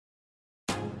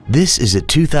This is a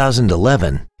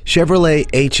 2011 Chevrolet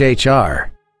HHR.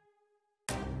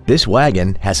 This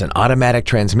wagon has an automatic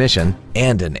transmission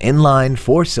and an inline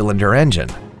 4-cylinder engine.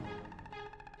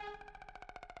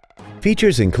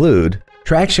 Features include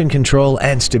traction control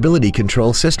and stability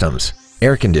control systems,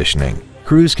 air conditioning,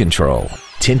 cruise control,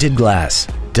 tinted glass,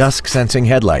 dusk sensing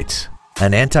headlights,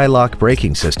 an anti-lock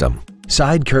braking system,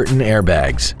 side curtain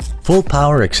airbags, full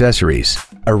power accessories,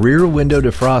 a rear window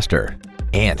defroster,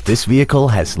 and this vehicle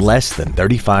has less than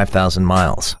 35,000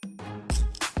 miles.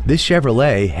 This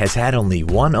Chevrolet has had only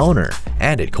one owner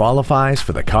and it qualifies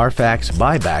for the Carfax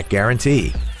buyback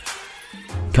guarantee.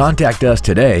 Contact us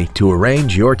today to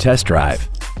arrange your test drive.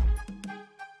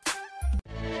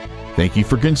 Thank you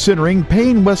for considering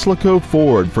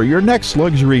PayneWeslacoFord for your next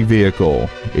luxury vehicle.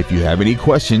 If you have any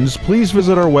questions, please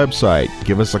visit our website,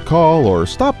 give us a call, or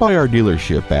stop by our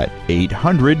dealership at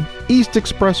 800 East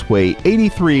Expressway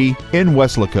 83 in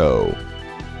Weslaco.